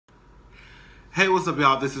Hey, what's up,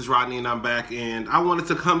 y'all? This is Rodney, and I'm back, and I wanted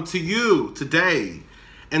to come to you today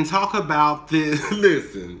and talk about this.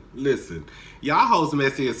 Listen. Y'all hoes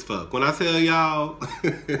messy as fuck. When I tell y'all,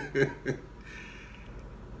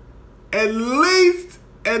 at least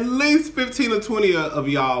 15 or 20 of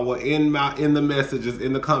y'all were in the messages,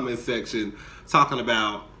 in the comment section, talking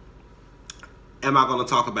about, am I going to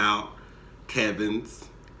talk about Kevin's,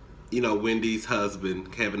 Wendy's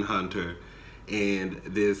husband, Kevin Hunter, and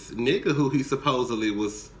this nigga who he supposedly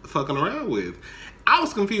was fucking around with. I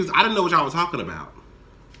was confused. I didn't know what y'all were talking about.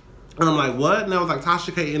 And I'm like, what? And I was like,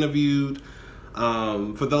 Tasha K interviewed,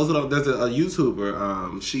 for those who don't, there's a YouTuber,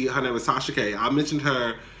 her name is Tasha K. I mentioned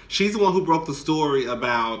her. She's the one who broke the story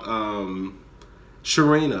about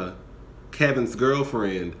Sharina, Kevin's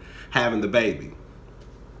girlfriend, having the baby.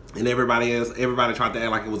 And everybody tried to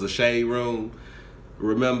act like it was a shade room.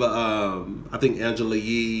 Remember, I think Angela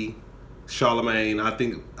Yee, Charlemagne, I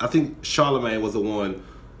think Charlemagne was the one.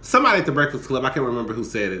 Somebody at the Breakfast Club, I can't remember who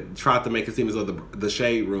said it, tried to make it seem as though the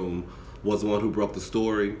Shade Room was the one who broke the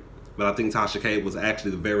story. But I think Tasha K was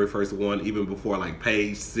actually the very first one, even before like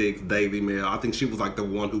Page 6, Daily Mail. I think she was like the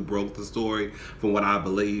one who broke the story, from what I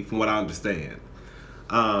believe, from what I understand.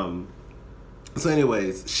 So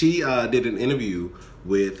anyways, she did an interview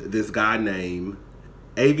with this guy named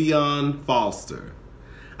Avion Foster.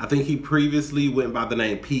 I think he previously went by the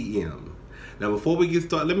name PM. Now, before we get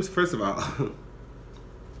started, let me first of all.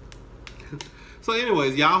 So,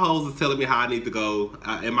 anyways, y'all hoes is telling me how I need to go.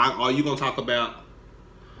 Are you gonna talk about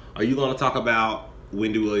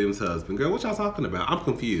Wendy Williams' husband, girl? What y'all talking about? I'm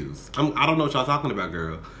confused. I don't know what y'all talking about,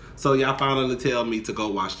 girl. So y'all finally tell me to go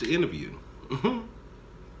watch the interview.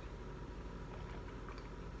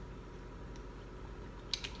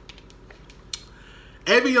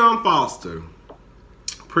 Avion Foster,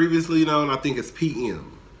 previously known, I think, as PM.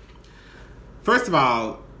 First of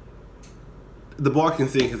all, the boy can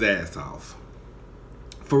sing his ass off.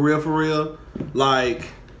 For real. Like,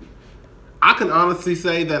 I can honestly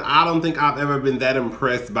say that I don't think I've ever been that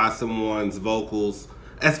impressed by someone's vocals.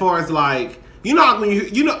 As far as like, when you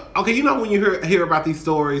hear about these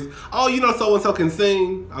stories, oh, so and so can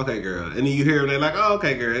sing. Okay, girl. And then you hear them, they're like, oh,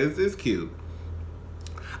 okay, girl, it's cute.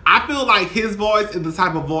 I feel like his voice is the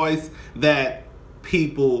type of voice that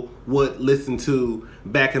people would listen to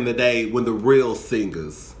back in the day when the real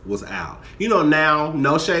singers was out. Now,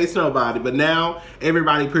 no shade to nobody, but now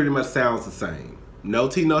everybody pretty much sounds the same. No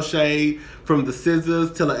tea, no shade. From the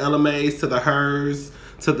Scissors to the LMAs to the Hers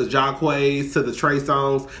to the Jacquays to the Trey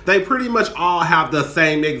Songz, they pretty much all have the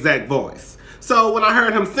same exact voice. So when I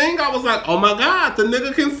heard him sing, I was like, oh my God, the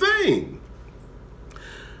nigga can sing.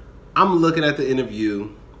 I'm looking at the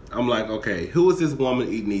interview. I'm like, okay, who is this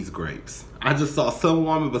woman eating these grapes? I just saw some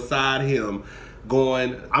woman beside him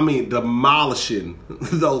demolishing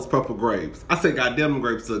those purple grapes. I said, goddamn, them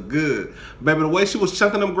grapes look good. Baby, the way she was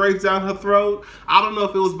chunking them grapes down her throat, I don't know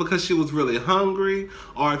if it was because she was really hungry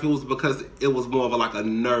or if it was because it was more of a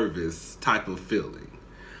nervous type of feeling.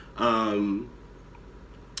 From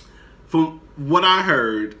what I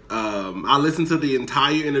heard, I listened to the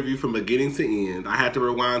entire interview from beginning to end. I had to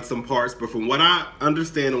rewind some parts, but from what I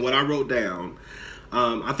understand and what I wrote down,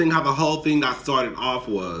 I think how the whole thing got started off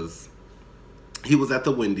was he was at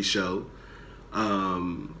the Wendy show.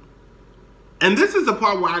 And this is the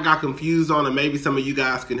part where I got confused on, and maybe some of you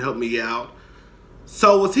guys can help me out.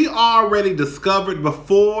 So was he already discovered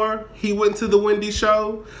before he went to the Wendy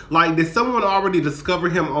show? Like, did someone already discover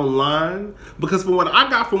him online? Because from what I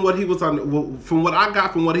got from what he was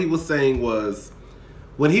he was saying was,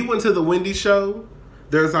 when he went to the Wendy show,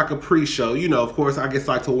 there's like a pre-show, of course, I guess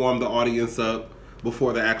like to warm the audience up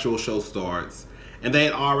before the actual show starts. And they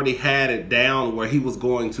had already had it down where he was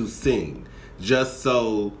going to sing, just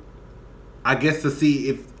so, I guess, to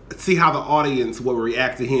see how the audience will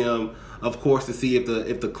react to him. Of course, to see if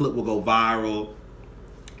the clip will go viral,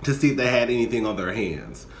 to see if they had anything on their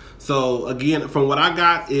hands. So again, from what I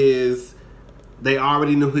got is they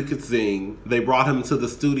already knew he could sing. They brought him to the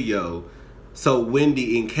studio so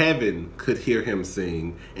Wendy and Kevin could hear him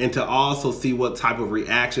sing, and to also see what type of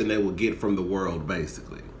reaction they would get from the world,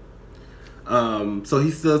 basically. So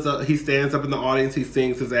he stands up in the audience, he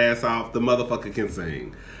sings his ass off. The motherfucker can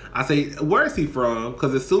sing. I say, where is he from?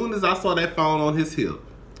 Because as soon as I saw that phone on his hip,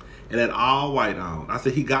 and that all white on, I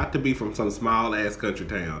said he got to be from some small ass country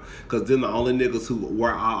town. Cause then the only niggas who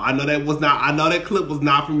were I know that clip was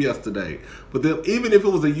not from yesterday. But then, even if it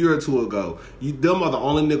was a year or two ago, them are the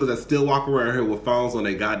only niggas that still walk around here with phones on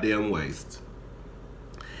their goddamn waist.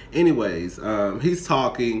 Anyways, he's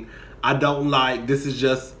talking. I don't like, this is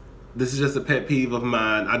just This is just a pet peeve of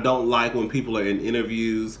mine. I don't like when people are in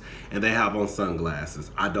interviews and they have on sunglasses.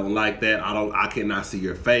 I don't like that. I cannot see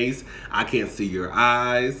your face. I can't see your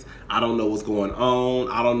eyes. I don't know what's going on.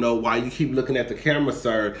 I don't know why you keep looking at the camera,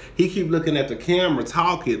 sir. He keep looking at the camera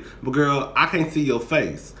talking, but girl, I can't see your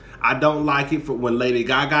face. I don't like it for when Lady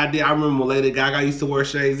Gaga did. I remember when Lady Gaga used to wear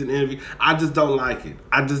shades in interviews. I just don't like it.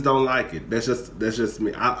 I just don't like it. That's just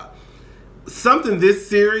me. Something this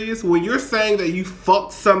serious, when you're saying that you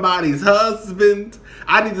fucked somebody's husband,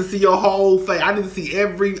 I need to see your whole face. I need to see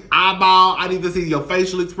every eyeball. I need to see your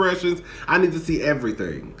facial expressions. I need to see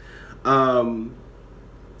everything.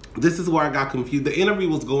 This is where I got confused. The interview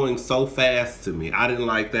was going so fast to me. I didn't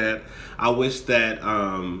like that. I wish that,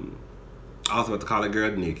 I was about to call that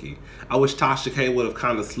girl Nikki. I wish Tasha K would have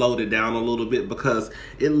kind of slowed it down a little bit, because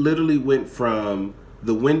it literally went from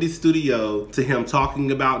the Wendy studio to him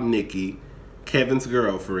talking about Nikki, Kevin's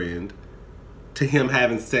girlfriend, to him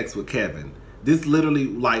having sex with Kevin. This literally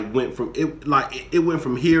like went from it went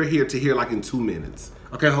from here to here like in 2 minutes.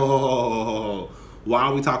 Okay, ho. Why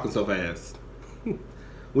are we talking so fast?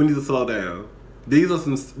 We need to slow down. This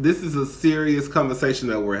is a serious conversation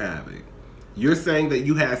that we're having. You're saying that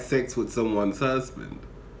you had sex with someone's husband.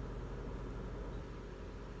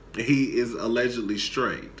 He is allegedly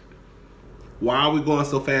straight. Why are we going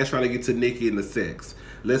so fast trying to get to Nikki and the sex?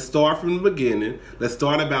 Let's start from the beginning. Let's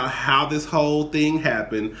start about how this whole thing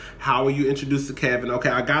happened. How were you introduced to Kevin? Okay,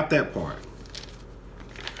 I got that part.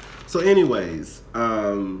 So anyways,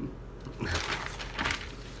 I'm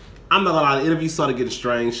not gonna lie, the interview started getting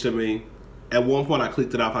strange to me. At one point I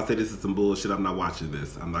clicked it off. I said, this is some bullshit. I'm not watching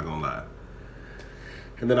this. I'm not gonna lie.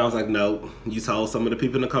 And then I was like, no, you told some of the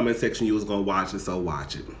people in the comment section you was gonna watch it, so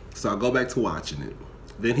watch it. So I go back to watching it.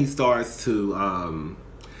 Then he starts to,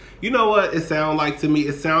 you know what it sounded like to me?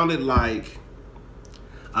 It sounded like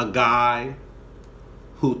a guy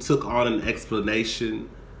who took on an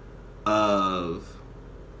explanation of,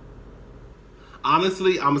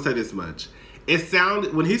 honestly, I'm gonna say this much. It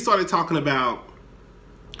sounded, when he started talking about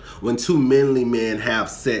when two manly men have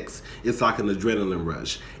sex, it's like an adrenaline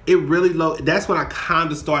rush. It really that's when I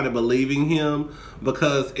kind of started believing him,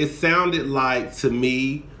 because it sounded like to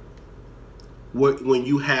me when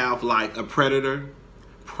you have like a predator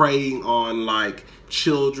preying on like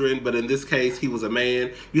children, but in this case he was a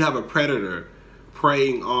man. You have a predator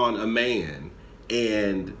preying on a man,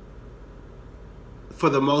 and for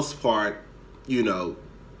the most part, you know,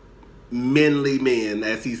 manly men,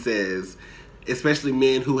 as he says, especially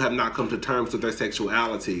men who have not come to terms with their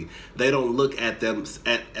sexuality, they don't look at them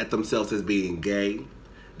at themselves as being gay.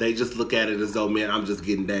 They just look at it as though, man, I'm just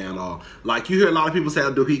getting down. Or like you hear a lot of people say,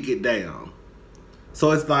 oh, do he get down?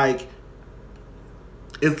 So it's like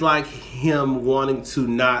him wanting to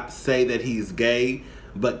not say that he's gay,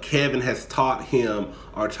 but Kevin has taught him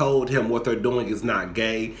or told him what they're doing is not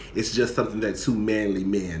gay. It's just something that two manly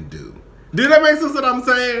men do. Did that make sense what I'm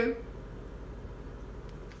saying?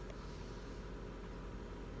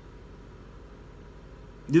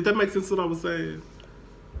 Did that make sense what I was saying?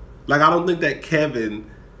 Like, I don't think that Kevin,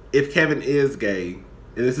 if Kevin is gay,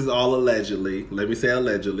 and this is all allegedly, let me say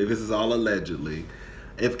allegedly, this is all allegedly.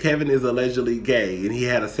 If Kevin is allegedly gay and he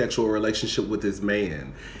had a sexual relationship with this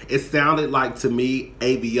man, it sounded like to me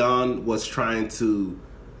Avion was trying to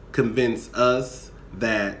convince us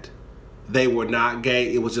that they were not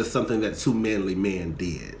gay. It was just something that two manly men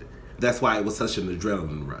did. That's why it was such an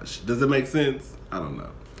adrenaline rush. Does it make sense? I don't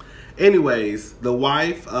know. Anyways, the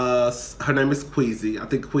wife, her name is Queasy. I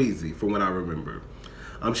think Queasy, from what I remember.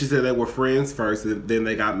 She said they were friends first, and then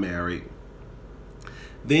they got married.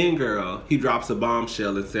 Then, girl, he drops a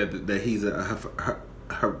bombshell and said that he's a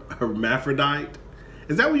hermaphrodite.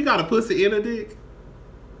 Is that when you got a pussy in a dick?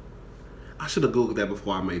 I should have Googled that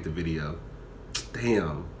before I made the video.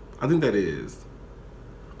 Damn. I think that is.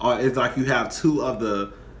 Or it's like you have two of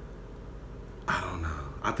the, I don't know.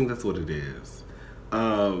 I think that's what it is.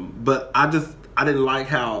 But I didn't like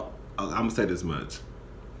how, I'm gonna say this much.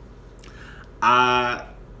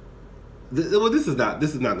 This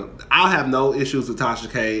is not, I'll have no issues with Tasha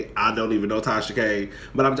K. I don't even know Tasha K.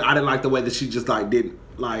 But I didn't like the way that she just like didn't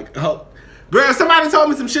like, oh, girl, somebody told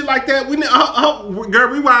me some shit like that. We need, girl,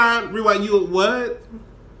 rewind, you what?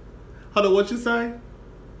 Hold on, what you say?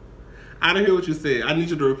 I didn't hear what you said. I need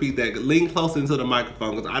you to repeat that. Lean closer into the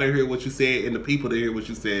microphone, because I didn't hear what you said, and the people didn't hear what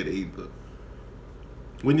you said either.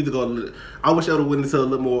 We need to go. I wish I would have went into a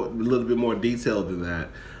little bit more detail than that.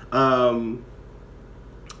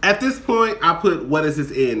 At this point, I put, what is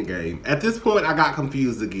his end game? At this point, I got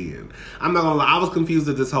confused again. I'm not gonna lie, I was confused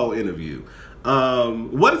at this whole interview.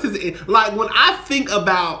 What is his, like, when I think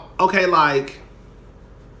about, okay, like,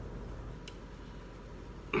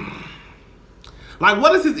 Like,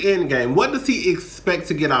 what is his end game? What does he expect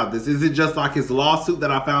to get out of this? Is it just like his lawsuit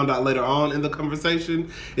that I found out later on in the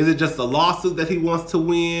conversation? Is it just a lawsuit that he wants to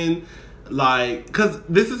win? Like, because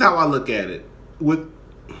this is how I look at it.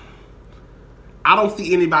 I don't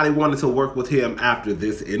see anybody wanting to work with him after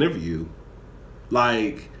this interview.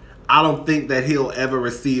 Like, I don't think that he'll ever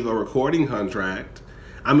receive a recording contract.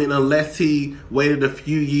 I mean, unless he waited a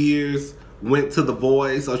few years, went to The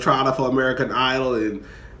Voice or tried out for American Idol and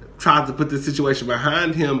tried to put this situation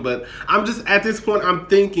behind him. But I'm just, at this point, I'm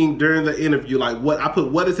thinking during the interview, like,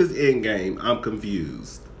 what is his end game? I'm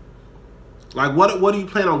confused. Like, what do you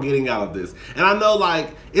plan on getting out of this? And I know,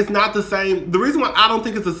 like, it's not the same. The reason why I don't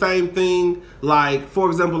think it's the same thing, like, for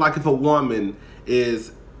example, like if a woman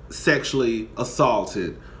is sexually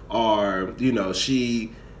assaulted or, you know,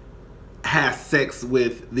 she has sex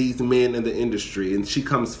with these men in the industry and she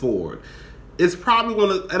comes forward. It's probably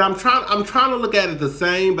gonna, and I'm trying to look at it the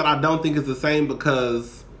same, but I don't think it's the same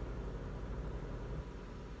because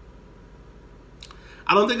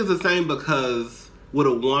with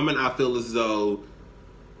a woman, I feel as though,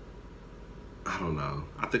 I don't know.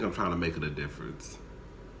 I think I'm trying to make it a difference.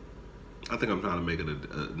 I think I'm trying to make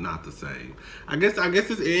it not the same. I guess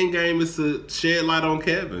his end game is to shed light on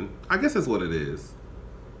Kevin. I guess that's what it is.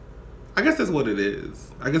 I guess his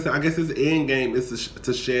end game is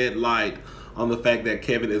to shed light on the fact that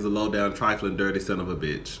Kevin is a low down, trifling, dirty son of a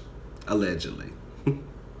bitch, allegedly.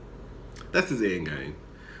 That's his end game.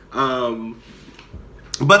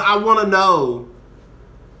 But I want to know.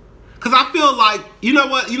 Because I feel like, you know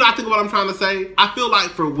what? I think what I'm trying to say. I feel like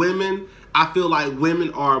for women,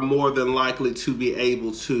 women are more than likely to be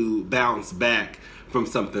able to bounce back from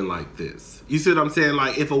something like this. You see what I'm saying?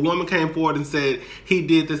 Like, if a woman came forward and said, he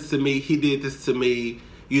did this to me,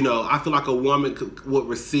 you know, I feel like a woman would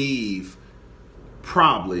receive,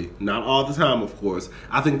 probably, not all the time, of course,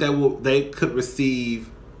 I think they could receive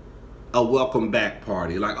a welcome back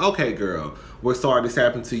party. Like, okay, girl, we're sorry this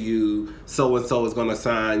happened to you. So-and-so is going to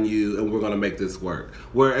sign you and we're going to make this work.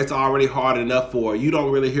 Where it's already hard enough for, you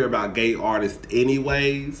don't really hear about gay artists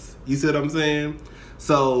anyways. You see what I'm saying?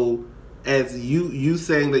 So, as you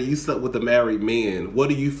saying that you slept with a married man, what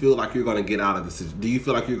do you feel like you're going to get out of this? Do you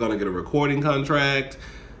feel like you're going to get a recording contract?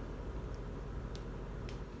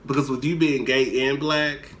 Because with you being gay and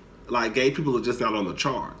black, like, gay people are just not on the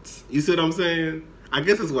charts. You see what I'm saying? I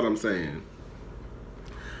guess that's what I'm saying.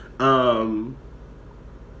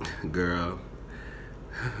 Girl.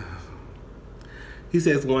 He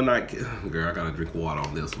says one night, girl, I gotta drink water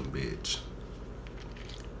on this one, bitch.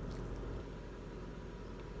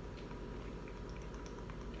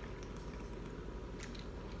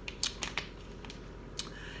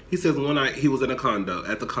 He says one night he was at the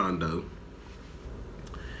condo,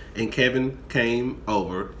 and Kevin came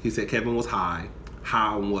over. He said Kevin was high.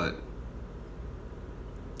 High on what?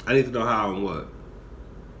 I need to know high on what?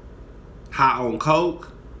 High on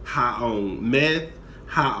coke, high on meth,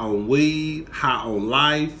 high on weed, high on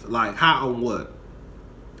life, like high on what?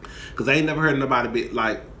 Because I ain't never heard nobody be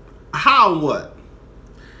like, high on what?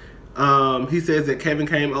 He says that Kevin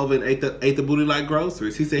came over and ate the booty like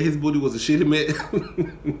groceries. He said his booty was a shitty mess.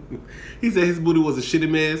 He said his booty was a shitty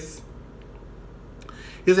mess.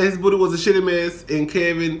 He said his booty was a shitty mess, and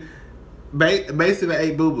Kevin basically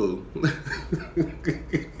ate boo-boo.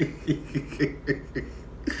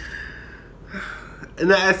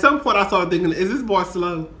 And at some point I started thinking, is this boy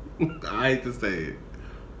slow? I hate to say it.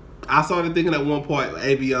 I started thinking at one point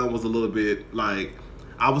Avion was a little bit like,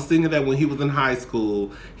 I was thinking that when he was in high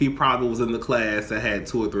school, he probably was in the class that had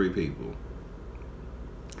 2 or 3 people,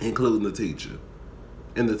 including the teacher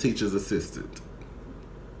and the teacher's assistant.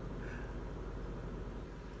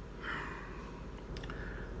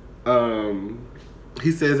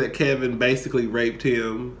 He says that Kevin basically raped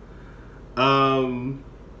him.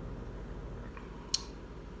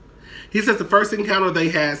 He says the first encounter they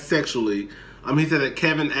had sexually, he said that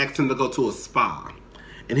Kevin asked him to go to a spa.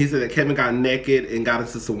 And he said that Kevin got naked and got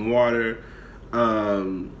into some water.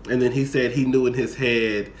 And then he said he knew in his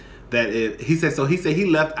head that he said he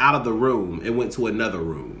left out of the room and went to another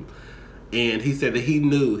room. And he said that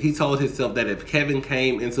he told himself that if Kevin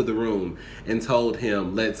came into the room and told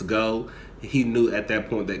him, let's go, he knew at that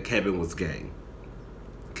point that Kevin was gay.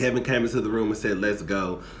 Kevin came into the room and said, let's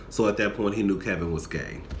go. So at that point, he knew Kevin was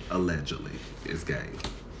gay. Allegedly, is gay.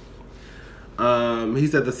 He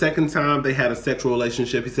said the second time they had a sexual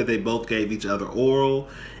relationship, he said they both gave each other oral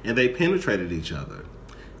and they penetrated each other.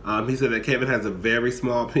 He said that Kevin has a very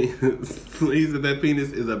small penis. He said that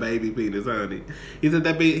penis is a baby penis, honey. He said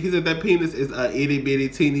that penis is a itty bitty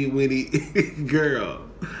teeny weeny girl.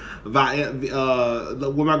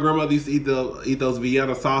 when my grandmother used to eat those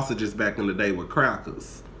Vienna sausages back in the day with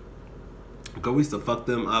crackers. Girl, we used to fuck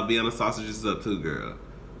them Vienna sausages up too, girl.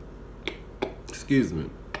 Excuse me.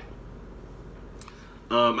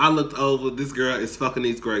 I looked over. This girl is fucking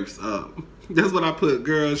these grapes up. That's what I put,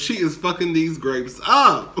 girl. She is fucking these grapes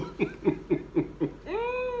up.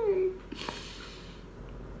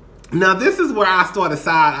 Now, this is where I started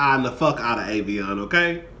side-eyeing the fuck out of Avion,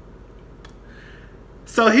 okay?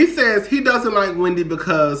 So he says he doesn't like Wendy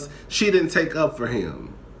because she didn't take up for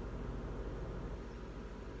him.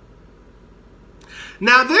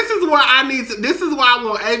 Now, this is where this is why I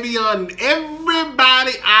want Avion,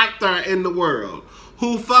 everybody out there in the world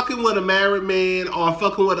who fucking with a married man or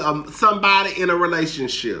fucking with somebody in a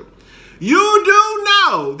relationship. You do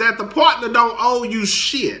know that the partner don't owe you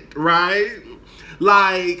shit, right?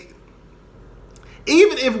 Like,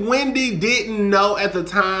 even if Wendy didn't know at the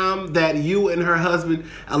time that you and her husband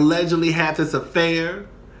allegedly had this affair,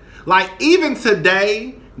 like, even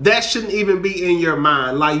today, that shouldn't even be in your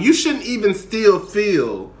mind. Like, you shouldn't even still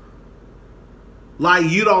feel like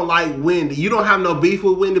you don't like Wendy. You don't have no beef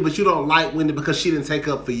with Wendy, but you don't like Wendy because she didn't take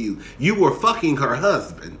up for you. You were fucking her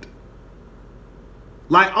husband.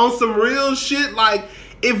 Like, on some real shit, like,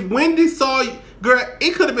 if Wendy saw you, girl,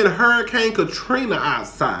 it could have been Hurricane Katrina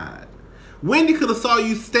outside. Wendy could have saw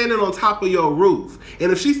you standing on top of your roof.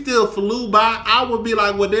 And if she still flew by, I would be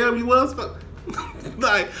like, well, damn, you was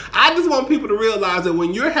like, I just want people to realize that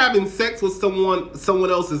when you're having sex with someone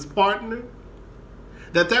else's partner,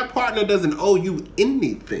 that partner doesn't owe you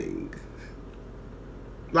anything.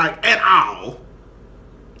 Like, at all.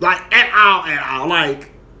 Like, at all.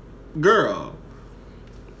 Like, girl.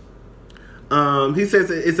 He says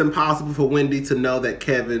it's impossible for Wendy to know that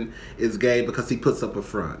Kevin is gay because he puts up a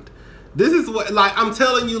front. This is what, like, I'm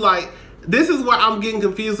telling you, like, this is where I'm getting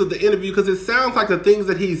confused with the interview, because it sounds like the things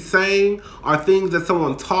that he's saying are things that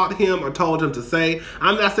someone taught him or told him to say.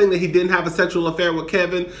 I'm not saying that he didn't have a sexual affair with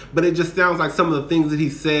Kevin, but it just sounds like some of the things that he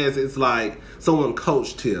says, it's like someone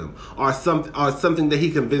coached him or something that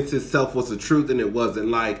he convinced himself was the truth and it wasn't.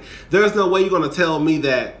 Like, there's no way you're going to tell me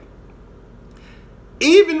that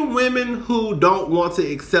even women who don't want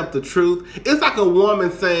to accept the truth, it's like a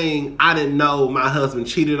woman saying, I didn't know my husband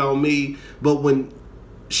cheated on me, but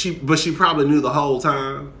she probably knew the whole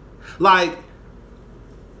time. Like,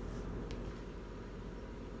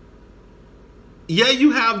 yeah,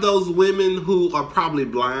 you have those women who are probably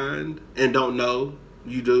blind and don't know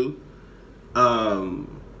you do. I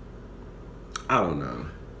don't know.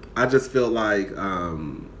 I just feel like, I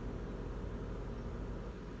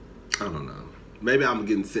don't know. Maybe I'm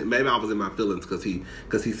getting sick. Maybe I was in my feelings because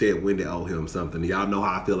he said Wendy owed him something. Y'all know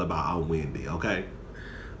how I feel about Wendy, okay?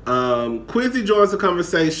 Quizzy joins the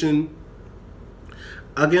conversation.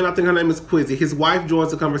 Again, I think her name is Quizzy. His wife joins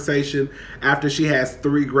the conversation after she has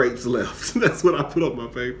 3 grapes left. That's what I put on my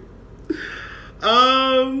paper.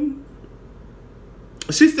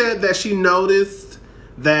 She said that she noticed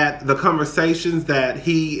that the conversations that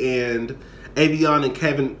he and Avion and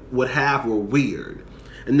Kevin would have were weird.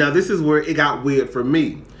 And now this is where it got weird for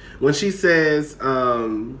me. When she says,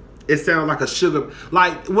 it sounds like a sugar,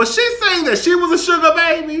 like, was she saying that she was a sugar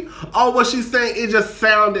baby? Or was she saying it just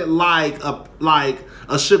sounded like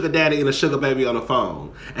a sugar daddy and a sugar baby on the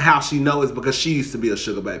phone? And how she knows it's because she used to be a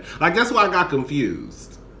sugar baby. Like, that's why I got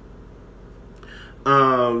confused.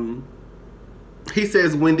 He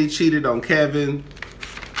says Wendy cheated on Kevin.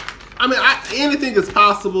 I mean, anything is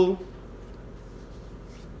possible.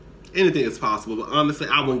 Anything is possible, but honestly,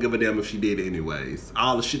 I wouldn't give a damn if she did anyways.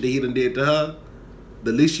 All the shit that he done did to her,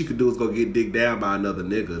 the least she could do is go get digged down by another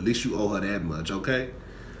nigga. At least you owe her that much, okay?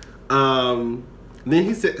 Then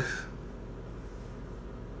he said...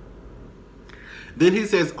 Then he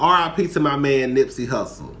says, R.I.P. to my man Nipsey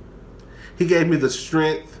Hussle. He gave me the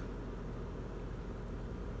strength.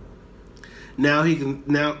 Now he can...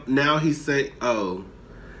 Now he's saying... Oh.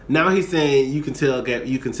 Now he's saying you can tell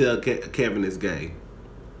Kevin is gay.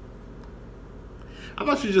 I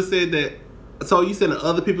thought you just said that. So you said that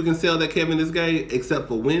other people can tell that Kevin is gay except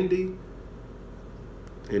for Wendy?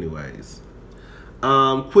 Anyways.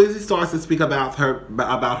 Quizzy starts to speak about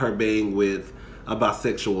her being with a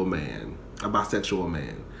bisexual man.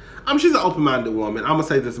 She's an open-minded woman. I'm going to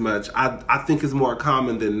say this much. I think it's more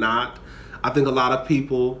common than not. I think a lot of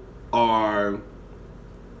people are...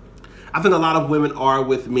 I think a lot of women are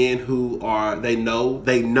with men who are... They know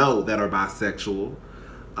that are bisexual.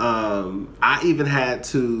 I even had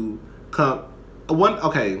to come...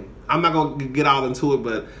 Okay, I'm not going to get all into it,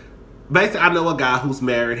 but basically I know a guy who's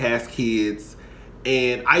married, has kids,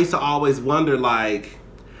 and I used to always wonder, like,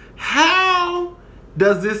 how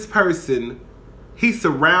does this person he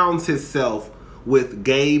surrounds himself with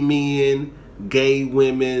gay men, gay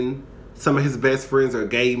women. Some of his best friends are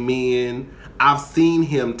gay men. I've seen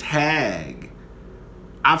him tag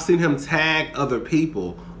other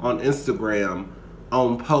people on Instagram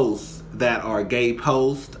on posts that are gay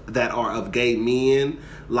posts that are of gay men,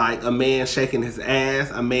 like a man shaking his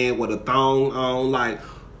ass, a man with a thong on. Like,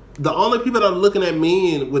 the only people that are looking at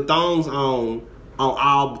men with thongs on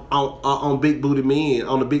big booty men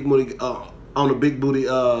on the big booty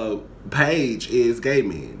page is gay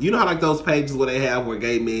men. You know how like those pages where they have where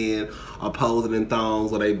gay men are posing in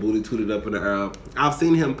thongs or they booty tooted up in the air. I've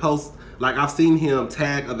seen him post, like I've seen him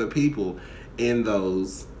tag other people in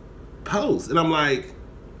those posts, and I'm like,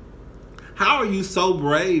 how are you so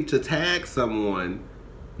brave to tag someone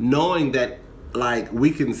knowing that like we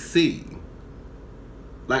can see?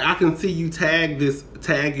 Like, I can see you tag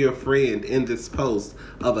your friend in this post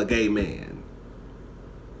of a gay man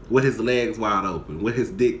with his legs wide open, with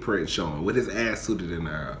his dick print showing, with his ass suited in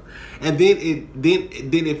the air. And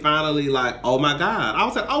then it finally like, oh my God. I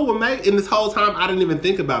was like, oh well, mate. And this whole time I didn't even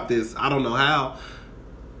think about this. I don't know how.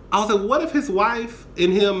 I was like, what if his wife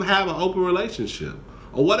and him have an open relationship?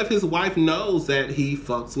 Or what if his wife knows that he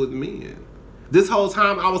fucks with men? This whole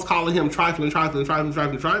time I was calling him trifling. I was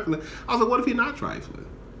like, what if he's not trifling?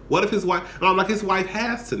 What if his wife, and I'm like, his wife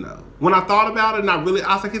has to know. When I thought about it, I was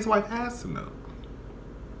like, his wife has to know.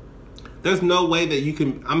 There's no way that you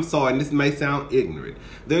can, I'm sorry, and this may sound ignorant.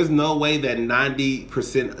 There's no way that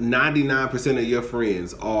 99% of your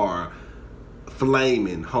friends are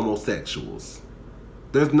flaming homosexuals.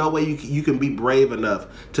 There's no way you can be brave enough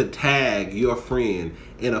to tag your friend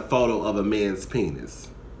in a photo of a man's penis.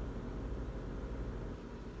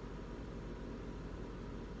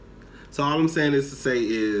 So all I'm saying is to say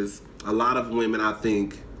is a lot of women, I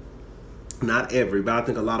think, not every, but I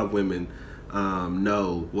think a lot of women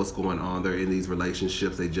know what's going on. They're in these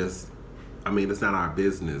relationships. They just, I mean, it's not our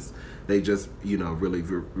business. They just, you know, really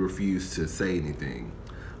refuse to say anything.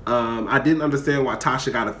 I didn't understand why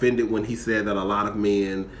Tasha got offended when he said that a lot of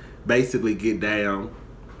men basically get down.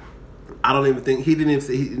 I don't even think, he didn't even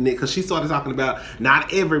say, because she started talking about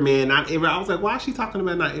not every man, not every, I was like, why is she talking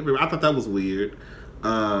about not every? I thought that was weird.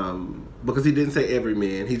 Because he didn't say every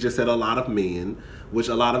man. He just said a lot of men, which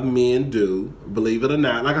a lot of men do, believe it or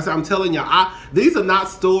not. Like I said, I'm telling y'all, these are not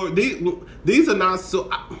stories. These are not so.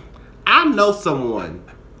 I know someone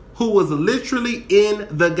who was literally in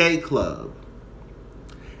the gay club.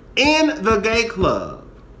 In the gay club.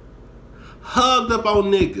 Hugged up on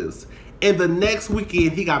niggas. And the next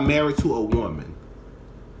weekend, he got married to a woman.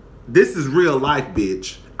 This is real life,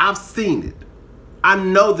 bitch. I've seen it. I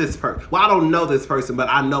know this person. Well, I don't know this person, but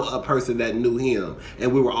I know a person that knew him.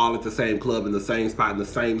 And we were all at the same club, in the same spot, in the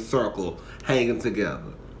same circle, hanging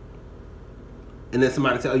together. And then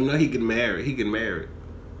somebody tell you know, he get married. He get married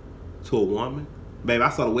to a woman. Babe, I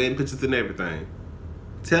saw the wedding pictures and everything.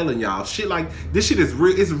 Telling y'all, shit like, this shit is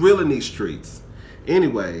real. It's real in these streets.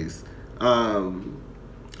 Anyways, I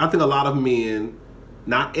think a lot of men,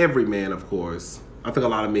 not every man, of course, I think a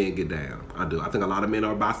lot of men get down. I do. I think a lot of men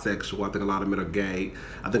are bisexual. I think a lot of men are gay.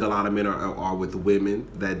 I think a lot of men are with women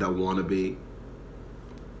that don't want to be.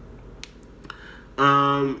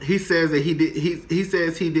 He says that he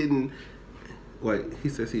says he didn't. Wait. He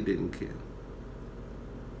says he didn't kill.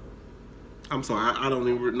 I'm sorry. I don't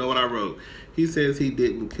even know what I wrote. He says he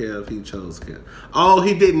didn't care if he chose Kevin. Oh,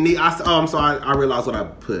 he didn't need. I'm sorry. I realized what I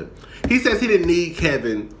put. He says he didn't need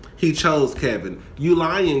Kevin. He chose Kevin. You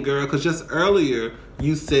lying, girl, because just earlier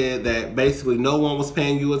you said that basically no one was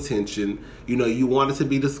paying you attention. You know, you wanted to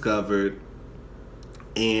be discovered.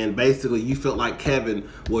 And basically you felt like Kevin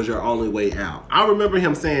was your only way out. I remember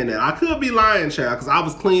him saying that. I could be lying, child, because I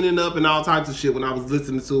was cleaning up and all types of shit when I was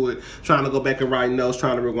listening to it, trying to go back and write notes,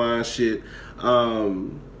 trying to rewind shit.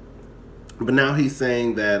 But now he's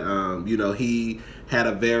saying that, you know, he had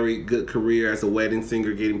a very good career as a wedding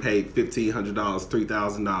singer, getting paid $1,500,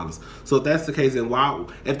 $3,000. So if that's the case, then why?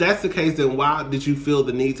 If that's the case, then why did you feel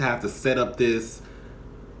the need to have to set up this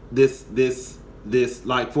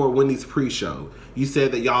like for Wendy's pre-show? You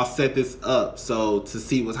said that y'all set this up so to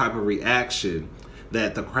see what type of reaction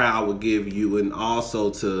that the crowd would give you, and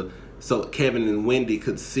also so Kevin and Wendy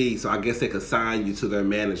could see. So I guess they could sign you to their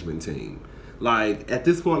management team. Like at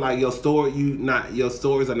this point, like your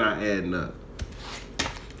stories are not adding up.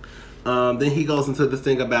 Then he goes into this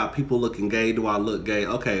thing about people looking gay. Do I look gay?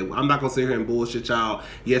 Okay, I'm not gonna sit here and bullshit y'all.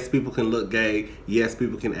 Yes, people can look gay. Yes,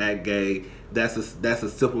 people can act gay. That's a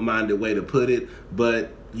simple-minded way to put it.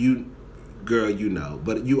 But girl, you know.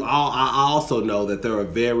 But I also know that there are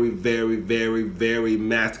very, very, very, very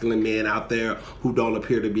masculine men out there who don't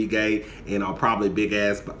appear to be gay and are probably big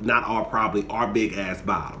ass, not are probably, are big ass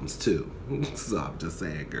bottoms too. So I'm just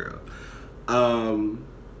saying, girl.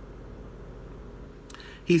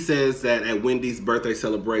 He says that at Wendy's birthday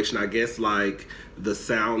celebration, I guess like the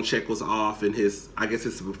sound check was off and his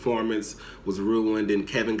performance was ruined, and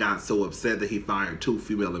Kevin got so upset that he fired 2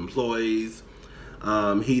 female employees.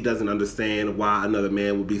 He doesn't understand why another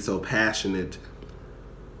man would be so passionate,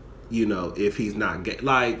 you know, if he's not gay.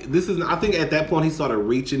 Like, I think at that point he started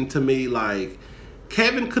reaching to me. Like,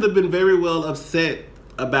 Kevin could have been very well upset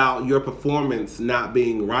about your performance not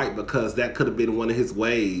being right, because that could have been one of his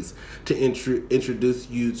ways to introduce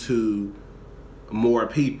you to more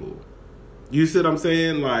people. You see what I'm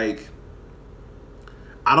saying? Like,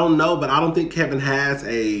 I don't know, but I don't think Kevin has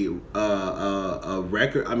a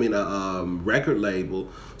record. I mean, a record label.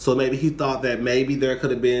 So maybe he thought that maybe there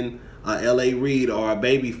could have been a L.A. Reid or a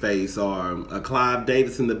Babyface or a Clive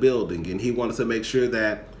Davis in the building, and he wanted to make sure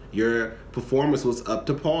that your performance was up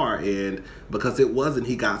to par, and because it wasn't,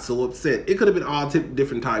 he got so upset. It could have been all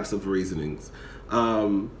different types of reasonings.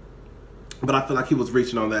 But I feel like he was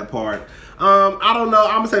reaching on that part. I don't know.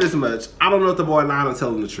 I'm going to say this much. I don't know if the boy lying or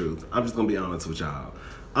telling the truth. I'm just going to be honest with y'all.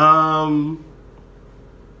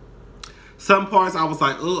 Some parts I was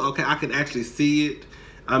like, oh, okay, I could actually see it.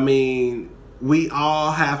 I mean, we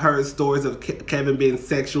all have heard stories of Kevin being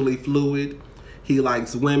sexually fluid. He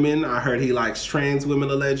likes women. I heard he likes trans women,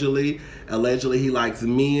 allegedly. Allegedly, he likes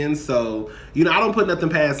men. So, you know, I don't put nothing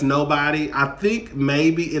past nobody. I think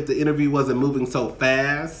maybe if the interview wasn't moving so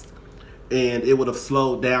fast and it would have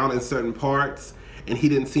slowed down in certain parts and he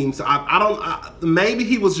didn't seem so... maybe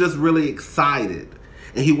he was just really excited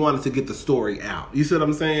and he wanted to get the story out. You see what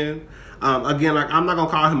I'm saying? Again, like, I'm not going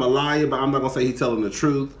to call him a liar, but I'm not going to say he's telling the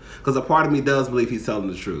truth, because a part of me does believe he's telling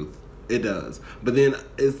the truth. It does. But then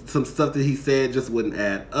it's some stuff that he said just wouldn't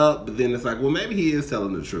add up. But then it's like, well, maybe he is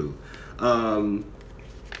telling the truth.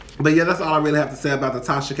 But yeah, that's all I really have to say about the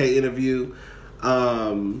Tasha K interview.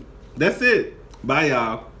 That's it. Bye,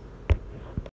 y'all.